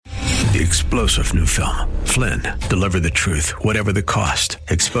The explosive new film, Flynn, deliver the truth, whatever the cost,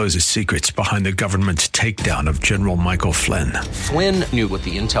 exposes secrets behind the government's takedown of General Michael Flynn. Flynn knew what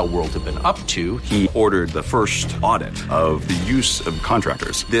the intel world had been up to. He ordered the first audit of the use of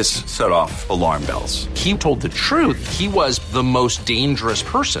contractors. This set off alarm bells. He told the truth. He was the most dangerous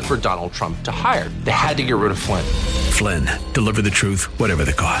person for Donald Trump to hire. They had to get rid of Flynn. Flynn, deliver the truth, whatever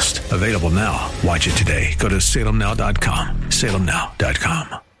the cost. Available now. Watch it today. Go to salemnow.com.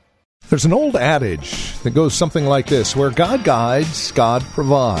 salemnow.com. There's an old adage that goes something like this: where God guides, God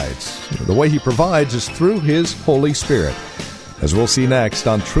provides. The way He provides is through His Holy Spirit, as we'll see next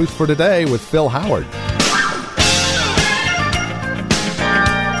on Truth for Today with Phil Howard.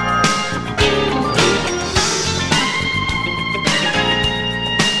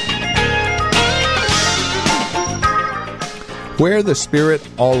 Where the Spirit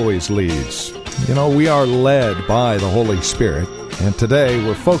always leads. You know, we are led by the Holy Spirit. And today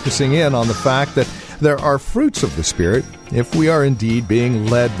we're focusing in on the fact that there are fruits of the Spirit if we are indeed being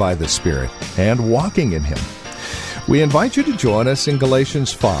led by the Spirit and walking in Him. We invite you to join us in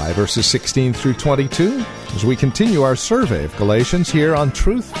Galatians 5, verses 16 through 22, as we continue our survey of Galatians here on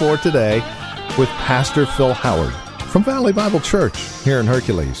Truth for Today with Pastor Phil Howard from Valley Bible Church here in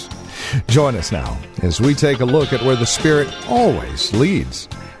Hercules. Join us now as we take a look at where the Spirit always leads.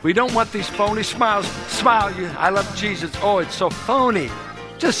 We don't want these phony smiles. Smile, you. I love Jesus. Oh, it's so phony.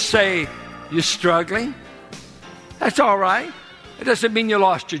 Just say you're struggling. That's all right. It doesn't mean you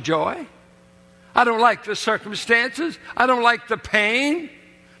lost your joy. I don't like the circumstances. I don't like the pain.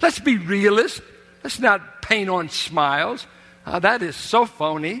 Let's be realists. Let's not paint on smiles. That is so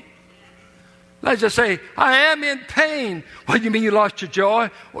phony. Let's just say, I am in pain. What, you mean you lost your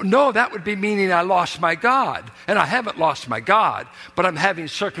joy? Well, no, that would be meaning I lost my God. And I haven't lost my God, but I'm having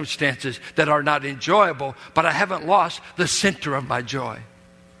circumstances that are not enjoyable, but I haven't lost the center of my joy.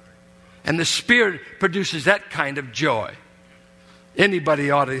 And the Spirit produces that kind of joy. Anybody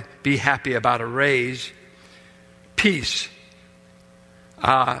ought to be happy about a raise. Peace.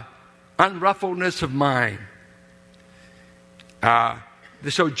 Unruffledness of mind.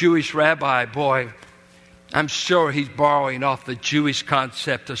 This old Jewish rabbi, boy, I'm sure he's borrowing off the Jewish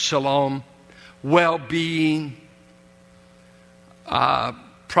concept of shalom, well-being,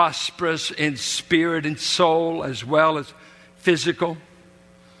 prosperous in spirit and soul as well as physical.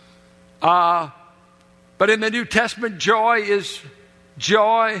 But in the New Testament, joy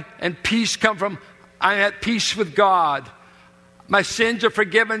and peace come from, I'm at peace with God. My sins are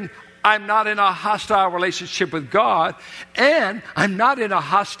forgiven. I'm not in a hostile relationship with God, and I'm not in a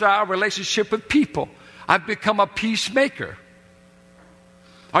hostile relationship with people. I've become a peacemaker.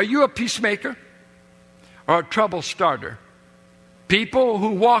 Are you a peacemaker or a trouble starter? People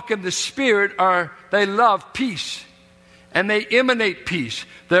who walk in the Spirit they love peace, and they emanate peace.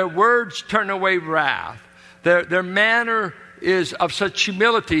 Their words turn away wrath. Their manner is of such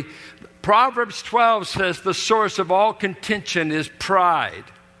humility. Proverbs 12 says the source of all contention is pride.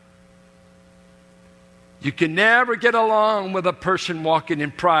 You can never get along with a person walking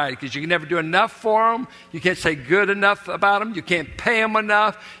in pride because you can never do enough for them. You can't say good enough about them. You can't pay them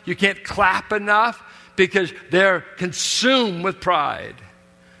enough. You can't clap enough because they're consumed with pride.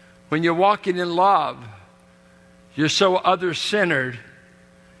 When you're walking in love, you're so other-centered,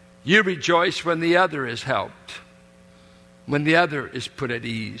 you rejoice when the other is helped, when the other is put at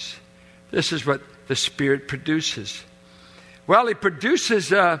ease. This is what the Spirit produces. Well, He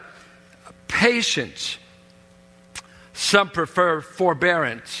produces patience. Some prefer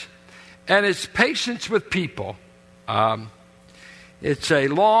forbearance. And it's patience with people. It's a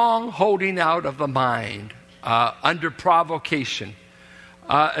long holding out of the mind under provocation.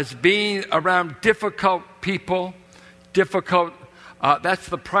 As being around difficult people, that's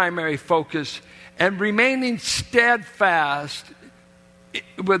the primary focus. And remaining steadfast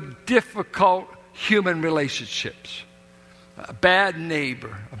with difficult human relationships. A bad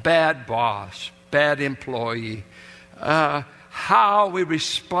neighbor, a bad boss, bad employee. How we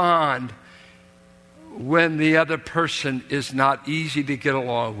respond when the other person is not easy to get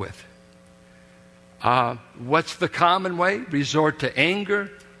along with. What's the common way? Resort to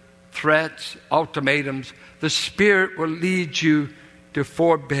anger, threats, ultimatums. The Spirit will lead you to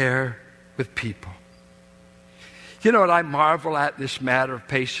forbear with people. You know what I marvel at this matter of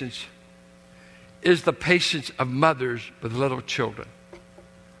patience? Is the patience of mothers with little children.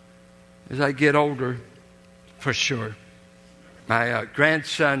 As I get older, for sure. My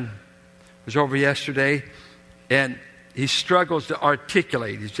grandson was over yesterday, and he struggles to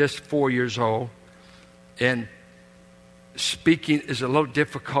articulate. He's just 4 years old, and speaking is a little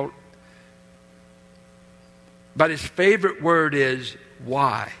difficult. But his favorite word is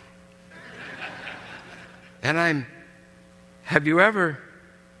why. And have you ever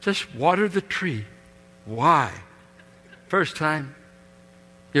just watered the tree? Why? First time,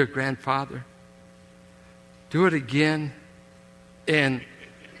 your grandfather. Do it again. And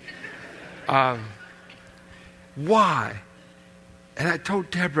why? And I told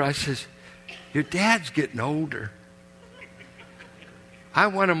Deborah, I says, your dad's getting older. I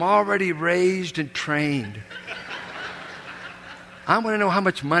want him already raised and trained. I want to know how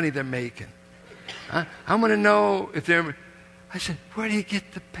much money they're making. I want to know if they're... I said, where do you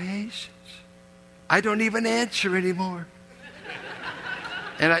get the patience? I don't even answer anymore.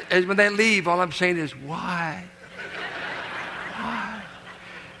 And when they leave, all I'm saying is, why? Why?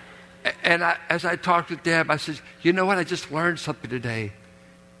 And as I talked with Deb, I said, you know what? I just learned something today.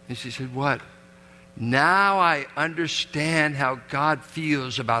 And she said, what? Now I understand how God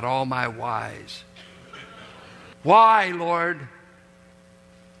feels about all my whys. Why, Lord?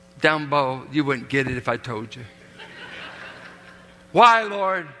 Dumbo, you wouldn't get it if I told you. Why,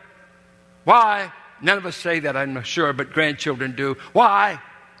 Lord? Why? None of us say that, I'm sure, but grandchildren do. Why?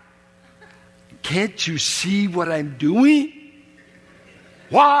 Can't you see what I'm doing?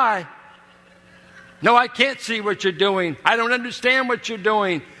 Why? No, I can't see what you're doing. I don't understand what you're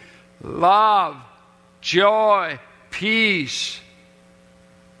doing. Love, joy, peace,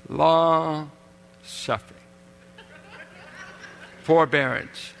 long suffering,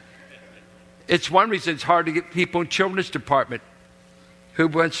 forbearance. It's one reason it's hard to get people in children's department who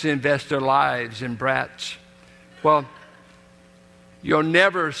wants to invest their lives in brats. Well, you'll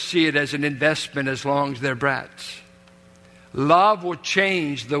never see it as an investment as long as they're brats. Love will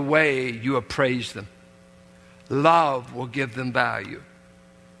change the way you appraise them. Love will give them value.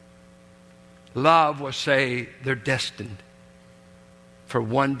 Love will say they're destined for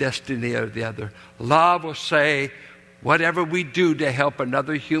one destiny or the other. Love will say whatever we do to help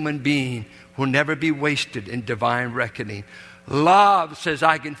another human being will never be wasted in divine reckoning. Love says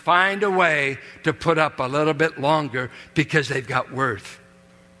I can find a way to put up a little bit longer because they've got worth.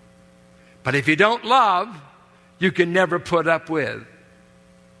 But if you don't love, you can never put up with.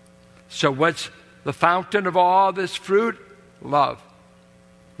 So what's the fountain of all this fruit? Love.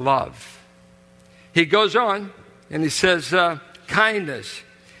 Love. He goes on and he says kindness.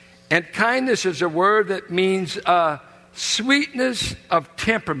 And kindness is a word that means sweetness of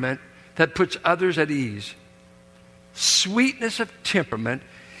temperament that puts others at ease. Sweetness of temperament.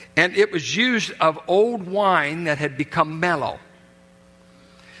 And it was used of old wine that had become mellow.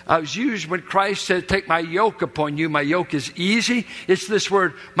 It was used when Christ said, take my yoke upon you. My yoke is easy. It's this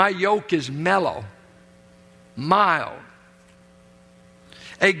word, my yoke is mellow, mild.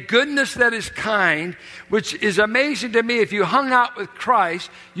 A goodness that is kind, which is amazing to me. If you hung out with Christ,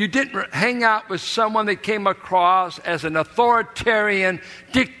 you didn't hang out with someone that came across as an authoritarian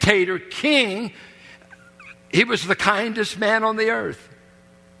dictator king. He was the kindest man on the earth.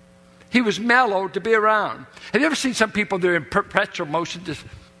 He was mellow to be around. Have you ever seen some people, they're in perpetual motion,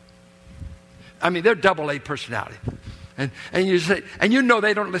 they're double A personality. And you say, and you know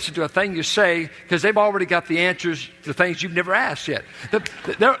they don't listen to a thing you say because they've already got the answers to things you've never asked yet.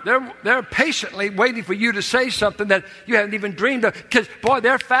 They're patiently waiting for you to say something that you haven't even dreamed of because, boy,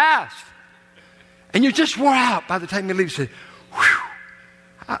 they're fast. And you just wore out by the time you leave. You say,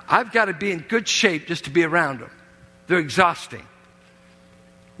 whew, I've got to be in good shape just to be around them. They're exhausting.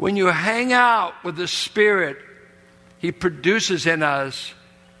 When you hang out with the Spirit, He produces in us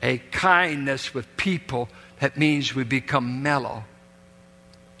a kindness with people. That means we become mellow.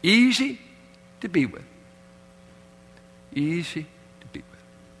 Easy to be with. Easy to be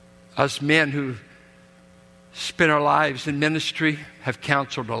with. Us men who spend our lives in ministry have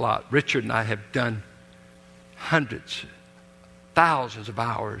counseled a lot. Richard and I have done hundreds, thousands of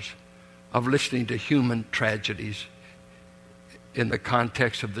hours of listening to human tragedies in the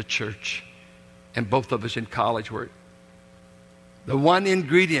context of the church. And both of us in college were. The one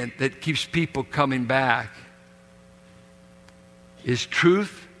ingredient that keeps people coming back is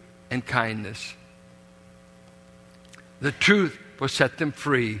truth and kindness. The truth will set them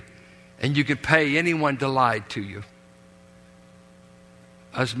free, and you can pay anyone to lie to you.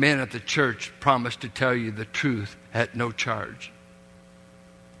 Us men at the church promise to tell you the truth at no charge.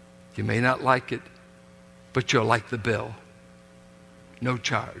 You may not like it, but you'll like the bill. No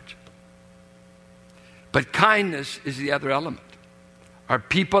charge. But kindness is the other element. Are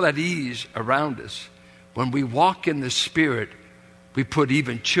people at ease around us? When we walk in the Spirit, we put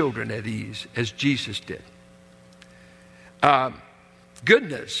even children at ease, as Jesus did.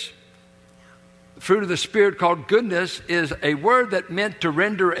 Goodness. The fruit of the Spirit called goodness is a word that meant to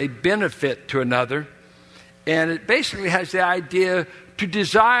render a benefit to another. And it basically has the idea to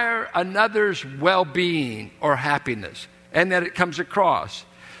desire another's well-being or happiness, and that it comes across.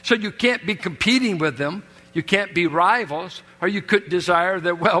 So you can't be competing with them, you can't be rivals, or you couldn't desire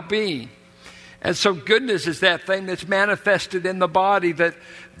their well-being. And so goodness is that thing that's manifested in the body, that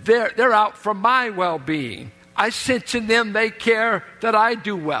they're out for my well-being. I sense in them they care that I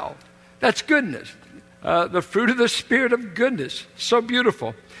do well. That's goodness. The fruit of the Spirit of goodness. So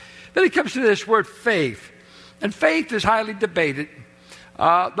beautiful. Then he comes to this word faith. And faith is highly debated.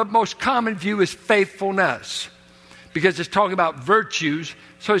 The most common view is faithfulness, because it's talking about virtues,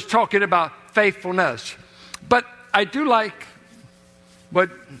 so it's talking about faithfulness. But I do like what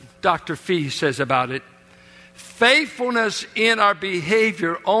Dr. Fee says about it. Faithfulness in our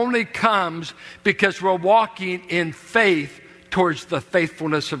behavior only comes because we're walking in faith towards the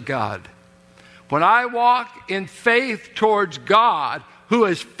faithfulness of God. When I walk in faith towards God, who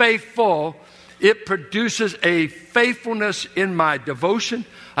is faithful, it produces a faithfulness in my devotion,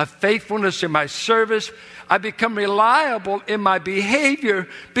 a faithfulness in my service. I become reliable in my behavior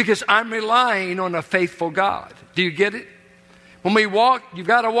because I'm relying on a faithful God. Do you get it? When we walk, you've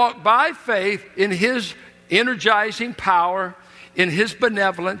got to walk by faith in His energizing power, in His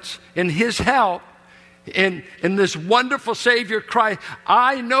benevolence, in His help, in this wonderful Savior Christ.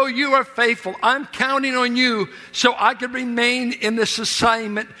 I know you are faithful. I'm counting on you so I can remain in this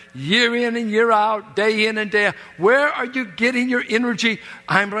assignment year in and year out, day in and day out. Where are you getting your energy?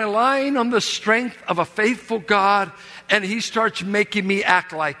 I'm relying on the strength of a faithful God, and He starts making me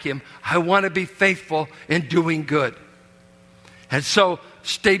act like Him. I want to be faithful in doing good. And so,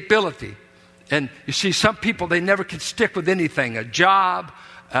 stability. And you see, some people, they never can stick with anything, a job,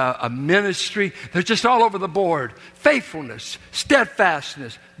 a ministry. They're just all over the board. Faithfulness,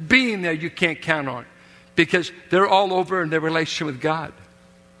 steadfastness, being there you can't count on, because they're all over in their relationship with God.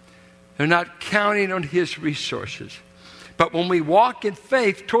 They're not counting on His resources. But when we walk in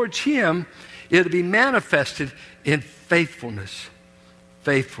faith towards Him, it'll be manifested in faithfulness.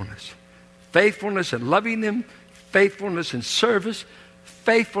 Faithfulness. Faithfulness in loving Him, faithfulness in service,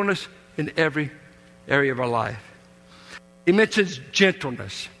 faithfulness in every area of our life. He mentions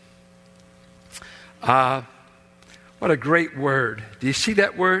gentleness. What a great word. Do you see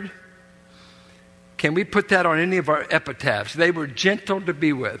that word? Can we put that on any of our epitaphs? They were gentle to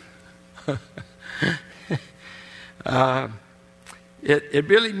be with. It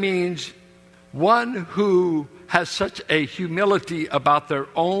really means one who has such a humility about their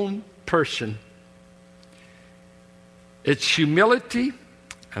own person. It's humility,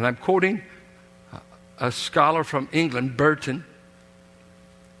 and I'm quoting a scholar from England, Burton.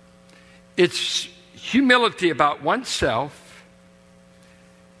 It's humility about oneself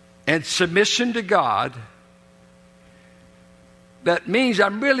and submission to God. That means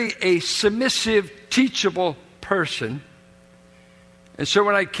I'm really a submissive, teachable person. And so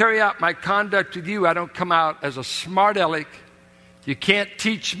when I carry out my conduct with you, I don't come out as a smart aleck. You can't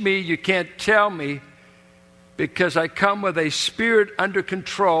teach me, you can't tell me, because I come with a spirit under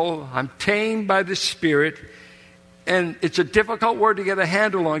control. I'm tamed by the Spirit. And it's a difficult word to get a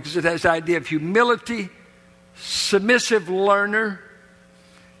handle on because it has the idea of humility, submissive learner,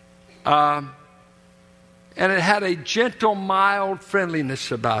 and it had a gentle, mild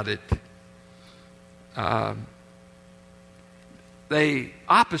friendliness about it. The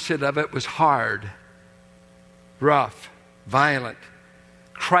opposite of it was hard, rough, violent.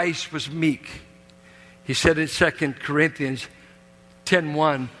 Christ was meek. He said in 2 Corinthians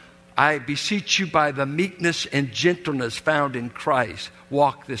 10:1, I beseech you by the meekness and gentleness found in Christ,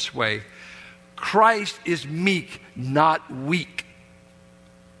 walk this way. Christ is meek, not weak.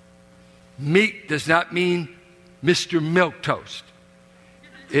 Meek does not mean Mr. Milquetoast.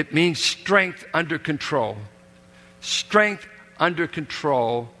 It means strength under control. Strength under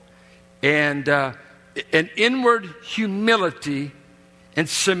control. And an inward humility and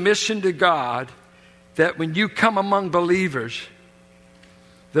submission to God, that when you come among believers,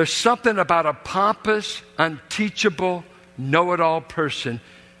 there's something about a pompous, unteachable, know-it-all person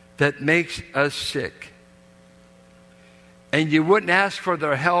that makes us sick. And you wouldn't ask for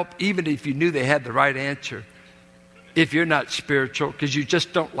their help even if you knew they had the right answer. If you're not spiritual, because you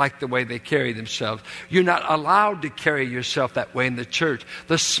just don't like the way they carry themselves. You're not allowed to carry yourself that way in the church.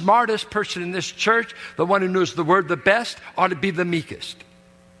 The smartest person in this church, the one who knows the word the best, ought to be the meekest.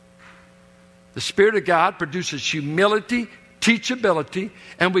 The Spirit of God produces humility, teachability,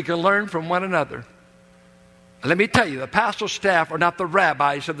 and we can learn from one another. Let me tell you, the pastoral staff are not the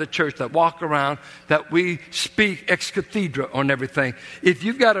rabbis of the church that walk around, that we speak ex cathedra on everything. If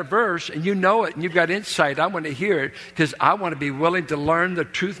you've got a verse and you know it and you've got insight, I want to hear it, because I want to be willing to learn the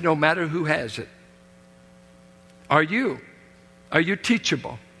truth no matter who has it. Are you? Are you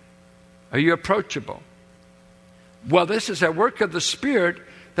teachable? Are you approachable? Well, this is a work of the Spirit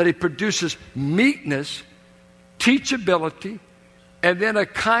that He produces meekness, teachability, and then a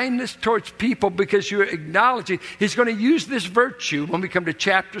kindness towards people because you're acknowledging. He's going to use this virtue when we come to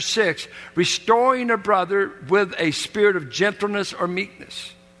chapter 6, restoring a brother with a spirit of gentleness or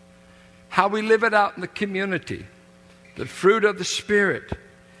meekness. How we live it out in the community, the fruit of the Spirit.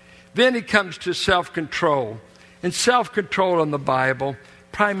 Then he comes to self-control. And self-control in the Bible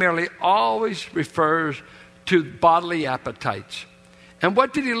primarily always refers to bodily appetites. And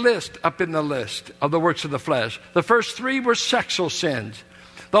what did he list up in the list of the works of the flesh? The first 3 were sexual sins.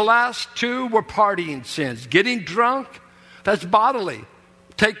 The last 2 were partying sins. Getting drunk, that's bodily.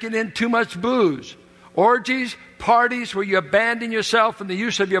 Taking in too much booze. Orgies, parties where you abandon yourself in the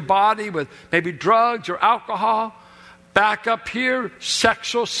use of your body with maybe drugs or alcohol. Back up here,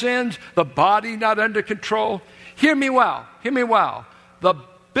 sexual sins, the body not under control. Hear me well, hear me well. The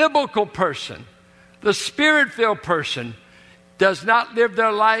biblical person, the Spirit-filled person, does not live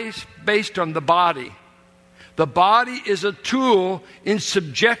their lives based on the body. The body is a tool in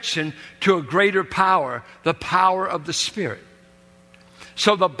subjection to a greater power, the power of the Spirit.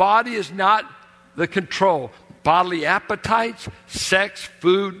 So the body is not the control. Bodily appetites, sex,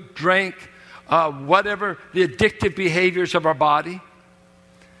 food, drink, whatever the addictive behaviors of our body.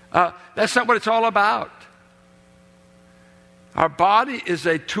 That's not what it's all about. Our body is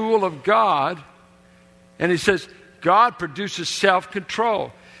a tool of God, and he says, God produces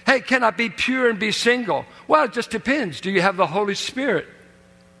self-control. Hey, can I be pure and be single? Well, it just depends. Do you have the Holy Spirit?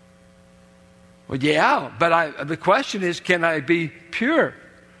 Well, yeah, but the question is, can I be pure?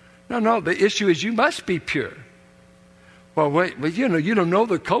 No, the issue is you must be pure. Well, wait, you don't know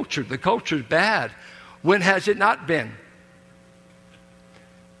the culture. The culture's bad. When has it not been?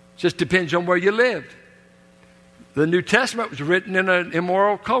 Just depends on where you lived. The New Testament was written in an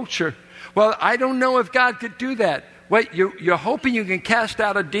immoral culture. Well, I don't know if God could do that. Wait, you're hoping you can cast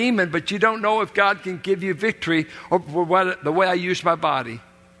out a demon, but you don't know if God can give you victory over the way I use my body.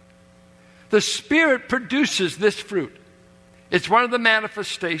 The Spirit produces this fruit. It's one of the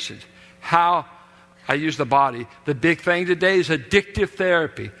manifestations. How I use the body. The big thing today is addictive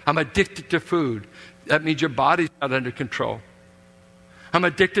therapy. I'm addicted to food. That means your body's not under control. I'm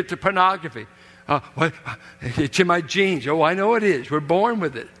addicted to pornography. It's in my genes. Oh, I know it is. We're born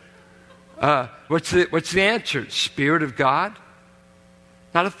with it. What's the answer? Spirit of God?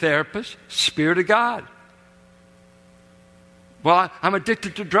 Not a therapist. Spirit of God. Well, I'm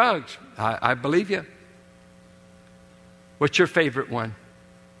addicted to drugs. I believe you. What's your favorite one?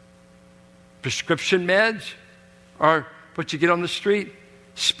 Prescription meds? Or what you get on the street?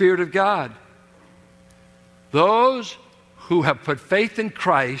 Spirit of God. Those who have put faith in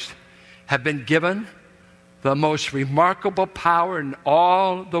Christ have been given the most remarkable power in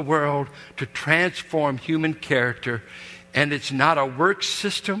all the world to transform human character. And it's not a work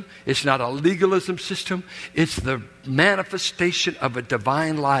system. It's not a legalism system. It's the manifestation of a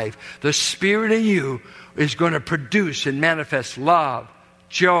divine life. The Spirit in you is going to produce and manifest love,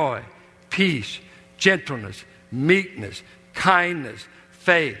 joy, peace, gentleness, meekness, kindness,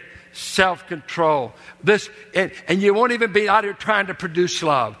 faith, self-control. And you won't even be out here trying to produce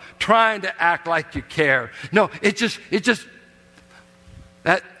love, trying to act like you care. No,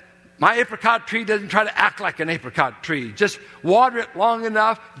 that my apricot tree doesn't try to act like an apricot tree. Just water it long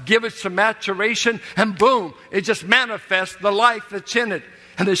enough, give it some maturation, and boom, it just manifests the life that's in it.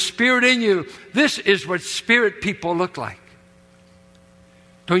 And the Spirit in you, this is what Spirit people look like.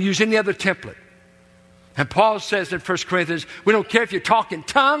 Don't use any other template. And Paul says in 1 Corinthians, we don't care if you talk in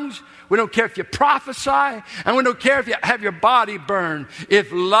tongues, we don't care if you prophesy, and we don't care if you have your body burned. If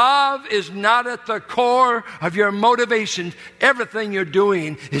love is not at the core of your motivations, everything you're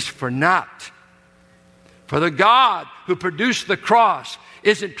doing is for naught. For the God who produced the cross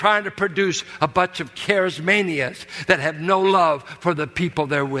isn't trying to produce a bunch of charismanias that have no love for the people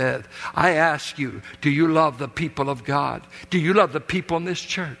they're with. I ask you, do you love the people of God? Do you love the people in this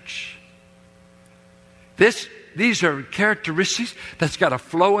church? These are characteristics that's got to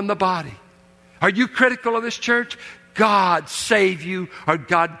flow in the body. Are you critical of this church? God save you or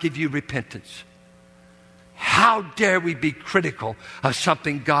God give you repentance. How dare we be critical of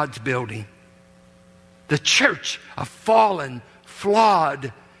something God's building? The church of fallen,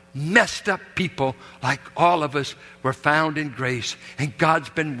 flawed, messed up people like all of us were found in grace, and God's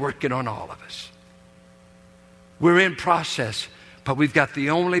been working on all of us. We're in process, but we've got the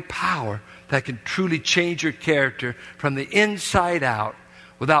only power that can truly change your character from the inside out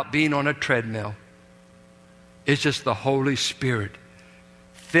without being on a treadmill. It's just the Holy Spirit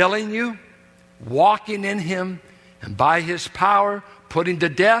filling you, walking in Him, and by his power, putting to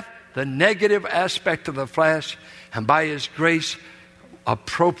death the negative aspect of the flesh, and by his grace,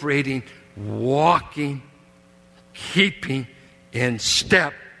 appropriating, walking, keeping in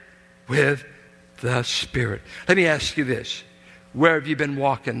step with the Spirit. Let me ask you this. Where have you been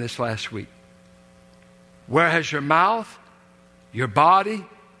walking this last week? Where has your mouth, your body,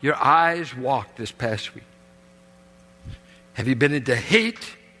 your eyes walked this past week? Have you been into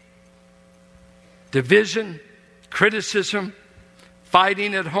hate, division, criticism,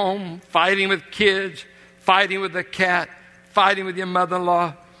 fighting at home, fighting with kids, fighting with the cat, fighting with your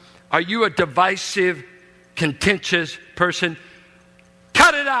mother-in-law? Are you a divisive, contentious person?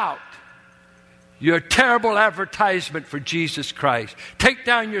 Cut it out. You're a terrible advertisement for Jesus Christ. Take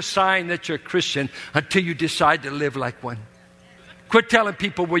down your sign that you're a Christian until you decide to live like one. Quit telling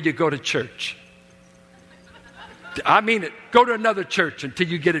people where you go to church. I mean it. Go to another church until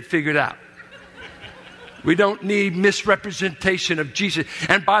you get it figured out. We don't need misrepresentation of Jesus.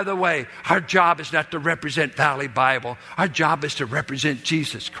 And by the way, our job is not to represent Valley Bible. Our job is to represent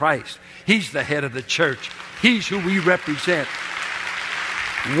Jesus Christ. He's the head of the church. He's who we represent.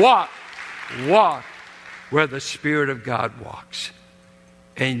 Walk where the Spirit of God walks,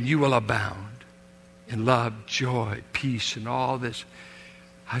 and you will abound in love, joy, peace, and all this.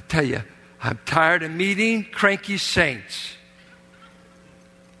 I tell you, I'm tired of meeting cranky saints.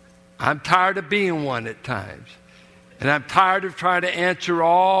 I'm tired of being one at times. And I'm tired of trying to answer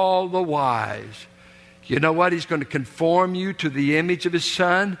all the whys. You know what? He's going to conform you to the image of his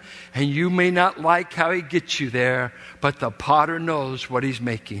Son, and you may not like how he gets you there, but the potter knows what he's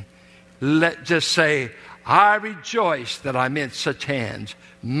making. Let's just say, I rejoice that I'm in such hands.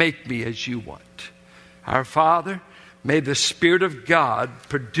 Make me as you want. Our Father, may the Spirit of God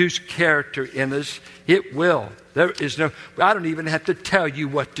produce character in us. It will. There is no, I don't even have to tell you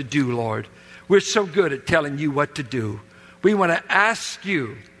what to do, Lord. We're so good at telling you what to do. We want to ask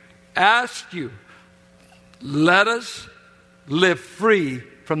you, let us live free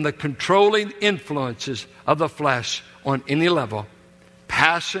from the controlling influences of the flesh on any level,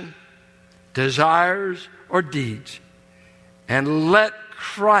 passion, desires, or deeds. And let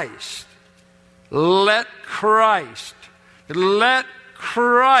Christ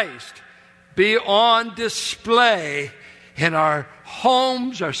be on display in our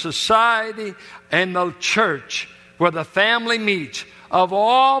homes, our society, and the church where the family meets. Of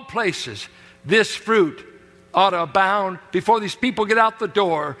all places, this fruit ought to abound. Before these people get out the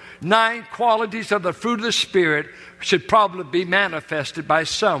door, 9 qualities of the fruit of the Spirit should probably be manifested by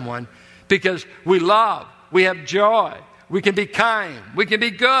someone, because we love, we have joy, we can be kind, we can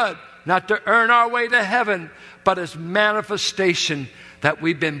be good, not to earn our way to heaven, but as manifestation that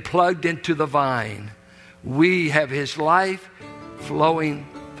we've been plugged into the vine. We have his life flowing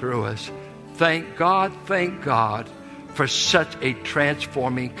through us. Thank God for such a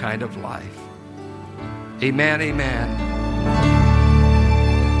transforming kind of life. Amen, amen.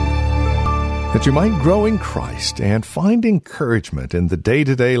 That you might grow in Christ and find encouragement in the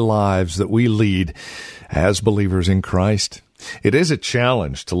day-to-day lives that we lead as believers in Christ. It is a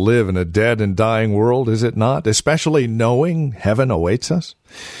challenge to live in a dead and dying world, is it not? Especially knowing heaven awaits us.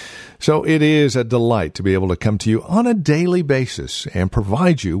 So it is a delight to be able to come to you on a daily basis and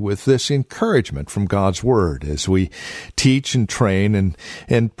provide you with this encouragement from God's Word as we teach and train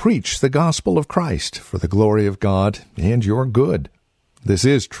and preach the gospel of Christ for the glory of God and your good. This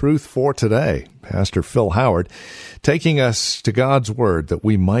is Truth for Today. Pastor Phil Howard taking us to God's Word that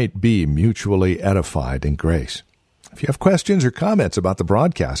we might be mutually edified in grace. If you have questions or comments about the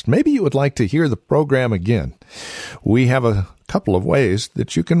broadcast, maybe you would like to hear the program again, we have a couple of ways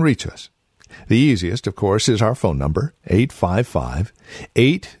that you can reach us. The easiest, of course, is our phone number,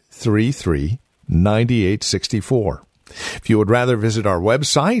 855-833-9864. If you would rather visit our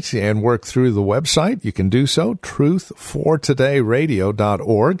website and work through the website, you can do so,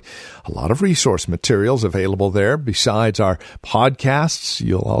 truthfortodayradio.org. A lot of resource materials available there. Besides our podcasts,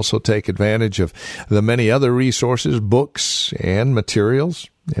 you'll also take advantage of the many other resources, books, and materials.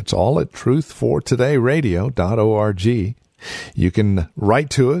 It's all at truthfortodayradio.org. You can write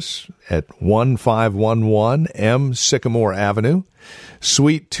to us at 1511 M. Sycamore Avenue,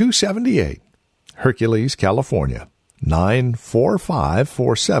 Suite 278, Hercules, California.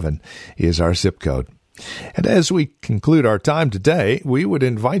 94547 is our zip code. And as we conclude our time today, we would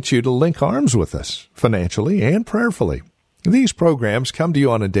invite you to link arms with us financially and prayerfully. These programs come to you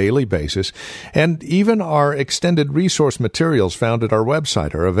on a daily basis, and even our extended resource materials found at our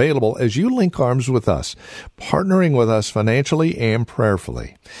website are available as you link arms with us, partnering with us financially and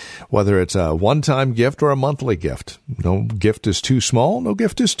prayerfully. Whether it's a one-time gift or a monthly gift, no gift is too small, no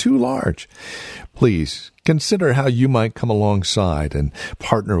gift is too large. Please consider how you might come alongside and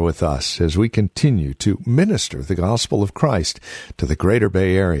partner with us as we continue to minister the gospel of Christ to the Greater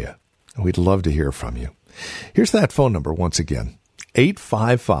Bay Area. We'd love to hear from you. Here's that phone number once again,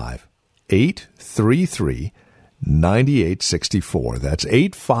 855-833-9864. That's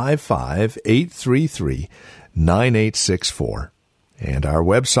 855-833-9864. And our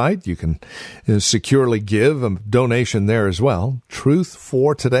website, you can securely give a donation there as well,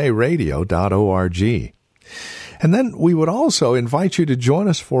 truthfortodayradio.org. And then we would also invite you to join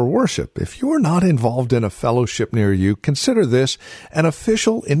us for worship. If you're not involved in a fellowship near you, consider this an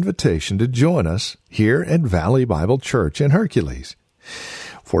official invitation to join us here at Valley Bible Church in Hercules.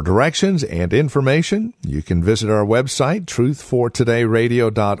 For directions and information, you can visit our website,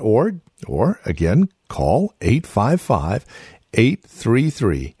 truthfortodayradio.org, or again, call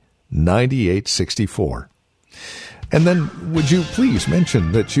 855-833-9864. And then, would you please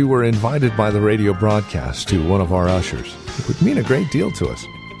mention that you were invited by the radio broadcast to one of our ushers? It would mean a great deal to us.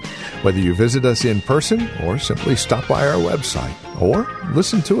 Whether you visit us in person or simply stop by our website or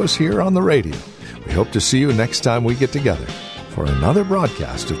listen to us here on the radio, we hope to see you next time we get together for another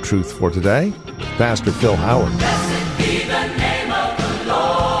broadcast of Truth for Today with Pastor Phil Howard. Blessed be the name of the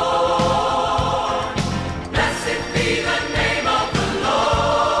Lord. Blessed be the name of the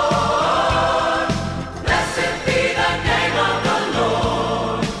Lord. Blessed be the name of the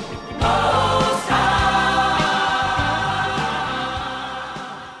Lord Most High.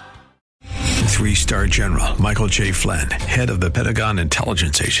 3-star General Michael J. Flynn, head of the Pentagon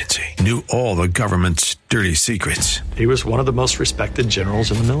Intelligence Agency, knew all the government's dirty secrets. He was one of the most respected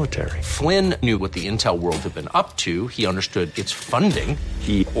generals in the military. Flynn knew what the intel world had been up to. He understood its funding.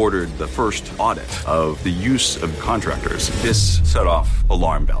 He ordered the first audit of the use of contractors. This set off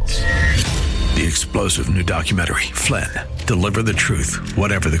alarm bells. The explosive new documentary, Flynn, Deliver the Truth,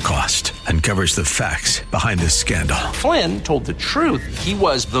 Whatever the Cost, uncovers the facts behind this scandal. Flynn told the truth. He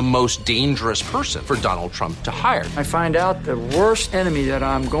was the most dangerous person for Donald Trump to hire. I find out the worst enemy that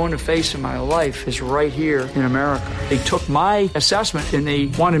I'm going to face in my life is right here in America. They took my assessment and they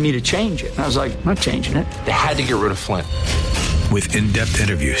wanted me to change it. And I was like, I'm not changing it. They had to get rid of Flynn. With in-depth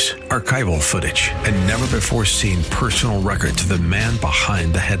interviews, archival footage, and never-before-seen personal records of the man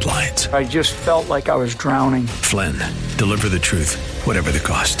behind the headlines. I just felt like I was drowning. Flynn, Deliver the Truth, Whatever the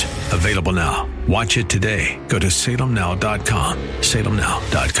Cost. Available now. Watch it today. Go to salemnow.com.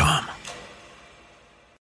 salemnow.com.